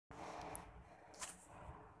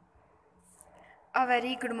A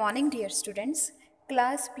very good morning, dear students.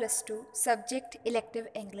 Class plus 2, subject elective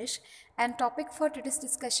English, and topic for today's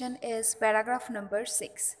discussion is paragraph number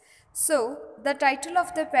 6. So, the title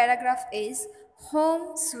of the paragraph is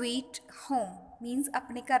Home Sweet Home. Means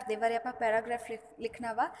अपने घर दे बारे आपां paragraph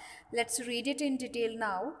लिखना वा. Let's read it in detail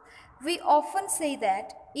now. We often say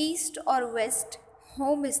that east or west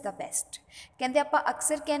home is the best कहते आप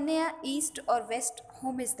अक्सर कहने ईस्ट और west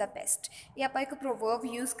home is the best ये आप एक प्रोवर्ब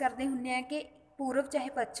यूज़ करते होंगे कि पूरब चाहे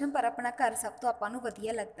पश्चिम पर अपना घर सब तो आपू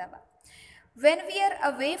वधिया लगता वा when we are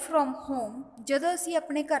away from home जदों असी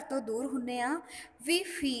अपने घर तो दूर होंने we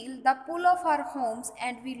feel the pull of our homes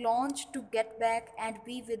and we launch to get back and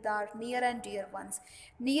be with are near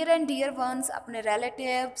and dear ones अपने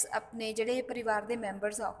रैलेटिव्स अपने ਜਿਹੜੇ परिवार के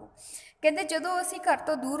मैंबरस आ वो कहते जदों असी घर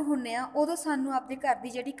तो दूर होंने उदों सानू अपने घर की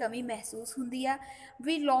जिहड़ी कमी महसूस होंदी आ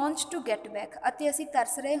we launch to get back अते असी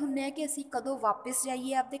तरस रहे होंने कि असी कदों वापस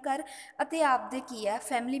जाइए आपदे घर अते आपदे की है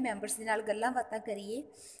फैमिली मैंबरस दे नाल गल्लां बातां करिए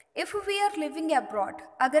if we are living abroad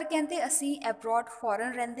अगर कहते असी एब्रॉड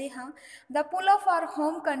फॉरन रहंदे हाँ the pull of are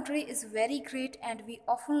home country is very great and we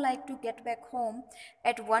often like to get back home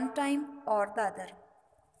at one time और द अदर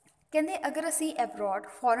कहते अगर असी एब्रॉड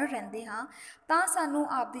फॉरन रहंदे हाँ तो सानू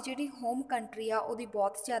आपदी जिहड़ी होम कंट्री आ उहदी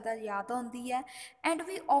बहुत ज़्यादा याद आउंदी है and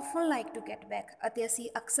we often like to get back अते असी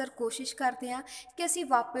अक्सर कोशिश करते हैं कि असी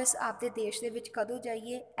वापस आपदे देश दे विच कदों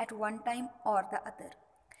जाइए एट वन टाइम और the other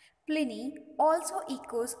Pliny also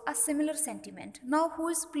echoes a similar sentiment. Now, who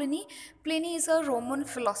is Pliny? Pliny is a Roman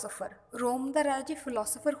philosopher. Rome ਦਾ ਰਾਜਾ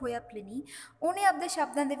philosopher ਹੋਇਆ Pliny. ਉਹਨੇ ਆਪਣੇ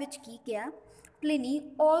ਸ਼ਬਦਾਂ ਦੇ ਵਿੱਚ ਕੀ ਕਿਹਾ? Pliny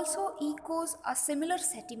also echoes a similar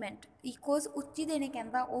sentiment. Echoes ਉੱਚੀ ਦੇਣੇ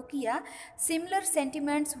ਕਹਿੰਦਾ ਉਹ ਕੀ ਆ? Similar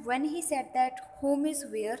sentiments when he said that home is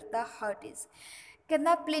where the heart is.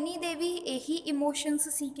 ਕਹਿੰਦਾ Pliny ਦੇ ਵੀ ਇਹੀ ਇਮੋਸ਼ਨਸ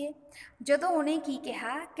ਸੀਗੇ ਜਦੋਂ ਉਹਨੇ ਕੀ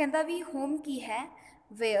ਕਿਹਾ ਕਹਿੰਦਾ ਵੀ ਹੋਮ ਕੀ ਹੈ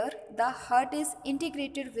where the heart is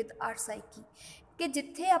integrated with our psyche कि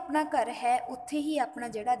जिथे अपना घर है उत्थे ही अपना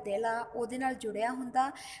जिहड़ा दिल आ उहदे नाल जुड़िया हुंदा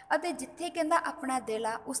अते जिथे कहंदा अपना दिल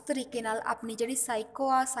आ उस तरीके नाल अपनी जिहड़ी साइको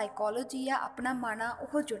आ साइकोलॉजी आ अपना मन आ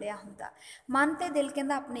ओह जुड़िया हुंदा मन ते दिल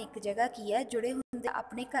कहंदा अपने एक जगह की है जुड़े हुंदे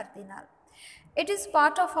अपने घर दे नाल it is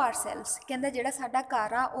part of are cells कहंदा जिहड़ा साडा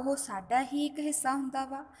घर आ ओह साडा ही एक हिस्सा हुंदा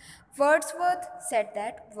वा Wordsworth sad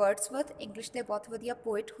that Wordsworth English के बहुत वधिया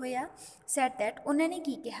पोइट होया सैड दैट उन्होंने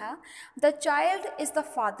की कहा the child is the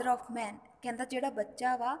father of man कहंदा जिहड़ा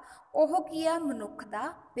बच्चा वा ओह की आ मनुख दा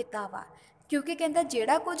पिता वा क्योंकि कहंदा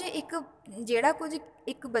जिहड़ा कुछ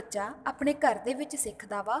एक बच्चा अपने घर दे विच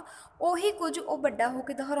सिखदा वा उही कुछ वो बड़ा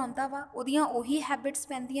होकर दोहराउंदा वा उहदियां उही हैबिट्स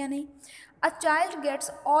पैंदियां ने a child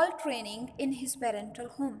gets all training in his parental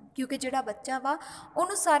home क्योंकि जिहड़ा बच्चा वा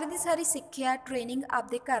उहनूं सारी दी सारी सिक्ख्या ट्रेनिंग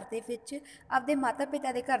आपदे घर दे विच आपदे माता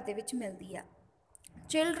पिता दे घर दे विच मिलदी आ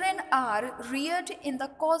Children are reared in the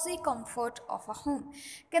cozy comfort of a home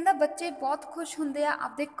कहंदा बच्चे बहुत खुश हुंदे आ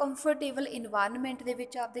आपदे कंफर्टेबल इन्वायरमेंट दे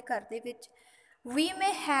विच आपदे घर दे विच We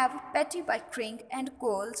may have petty bickering and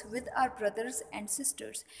quarrels with our brothers and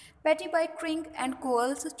sisters. Petty bickering and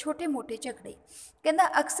quarrels छोटे मोटे झगड़े कहंदा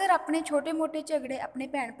अक्सर अपने छोटे मोटे झगड़े अपने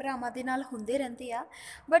भैन भरावां दे नाल हुंदे रहिंदे आ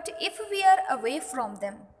but if we are away from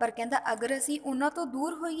them पर कहंदा अगर असी उन्हां तो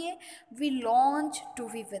दूर होइए we launch to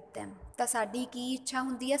be with them तां साडी की इच्छा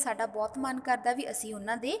हुंदी आ साडा बहुत मन करदा भी असी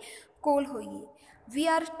उन्हां दे कोल होइए we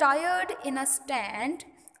are tired in a stand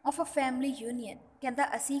of a family union कहंदा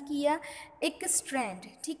असी की आ एक स्ट्रैंड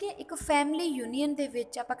ठीक है एक फैमिली यूनीयन दे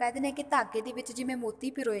विच आपां कह दिंदे कि धागे दे विच जिवें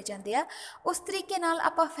मोती पिरोए जांदे आ उस तरीके नाल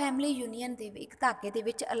आपां फैमिली यूनीयन दे एक धागे दे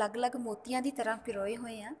विच अलग अलग मोतियां दी तरह पिरोए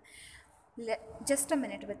होए आ जस्ट अ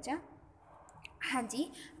मिनट बच्चा हाँ G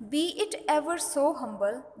B it ever so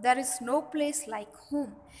humble there is no place like home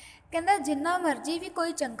कहंदा जिन्ना मर्जी भी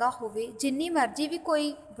कोई चंगा होवे जिन्नी मर्जी भी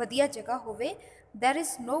कोई वधिया जगह होवे there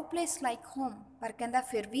is no place like home पर कहंदा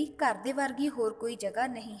फिर भी घर दे वर्गी होर कोई जगह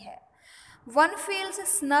नहीं है one feels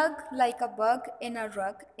snug like a bug in अ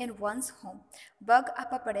रग इन वनस होम बग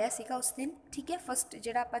आपां पढ़िया सीगा उस दिन ठीक है फस्ट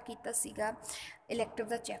जिहड़ा आपां कीता सीगा इलैक्टिव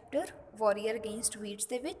दा चैप्टर वॉरियर अगेंस्ट वीड्स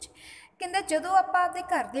दे विच कहंदा जदों आपां आपदे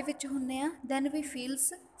घर दे विच हुंदे आ then we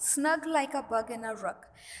feels snug like a bug in अ रग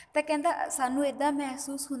तां कहंदा सानूं इदां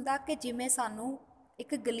महसूस हुंदा कि जिवें सानूं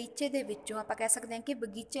एक गलीचे दे विचों आपां कह सकते हैं कि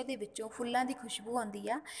बगीचे दे विचों फुल्लां दी खुशबू आउंदी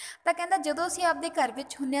आ तां कहंदा जदों असीं आपदे घर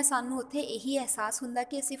विच हुंदे आ सानूं उत्थे यही एहसास हुंदा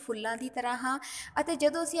कि असीं फुल्लां दी तरह हाँ अते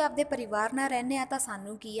जदों असीं आपदे परिवार नाल रहिंदे आ तां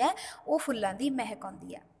सानूं की है वो फुल्लां दी महक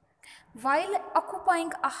आउंदी आ While occupying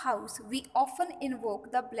a house, we often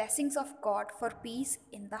invoke the blessings of God for peace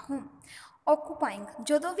in the home. occupying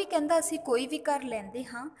ਜਦੋਂ ਵੀ ਕਹਿੰਦਾ ਅਸੀਂ ਕੋਈ ਵੀ ਘਰ ਲੈਂਦੇ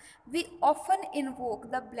ਹਾਂ we often invoke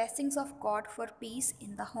the blessings of God for peace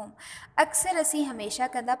in the home ਅਕਸਰ ਅਸੀਂ ਹਮੇਸ਼ਾ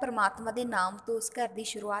ਕਹਿੰਦਾ ਪਰਮਾਤਮਾ ਦੇ ਨਾਮ ਤੋਂ ਉਸ ਘਰ ਦੀ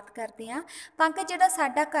ਸ਼ੁਰੂਆਤ ਕਰਦੇ ਹਾਂ ਤਾਂ ਕਿ ਜਿਹੜਾ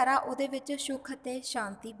ਸਾਡਾ ਘਰ ਆ ਉਹਦੇ ਵਿੱਚ ਸੁੱਖ ਅਤੇ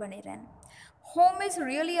ਸ਼ਾਂਤੀ ਬਣੇ ਰਹਿਣ home is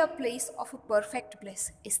really a place of perfect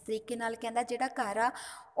bliss ਇਸ ਤਰੀਕੇ ਨਾਲ ਕਹਿੰਦਾ ਜਿਹੜਾ ਘਰ ਆ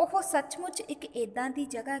ਉਹ ਸੱਚਮੁੱਚ ਇੱਕ ਇੱਦਾਂ ਦੀ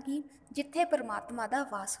ਜਗ੍ਹਾ ਗੀ ਜਿੱਥੇ ਪਰਮਾਤਮਾ ਦਾ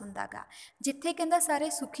ਵਾਸ ਹੁੰਦਾ ਗਾ ਜਿੱਥੇ ਕਹਿੰਦਾ ਸਾਰੇ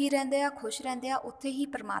ਸੁਖੀ ਰਹਿੰਦੇ ਆ ਖੁਸ਼ ਰਹਿੰਦੇ ਆ ਉੱਥੇ ਹੀ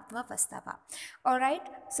ਪਰਮਾਤਮਾ ਵਸਦਾ ਵਾ alright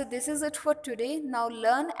so this is it for today now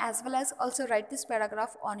learn as well as also write this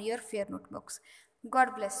paragraph on your fair notebooks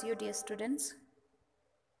god bless you dear students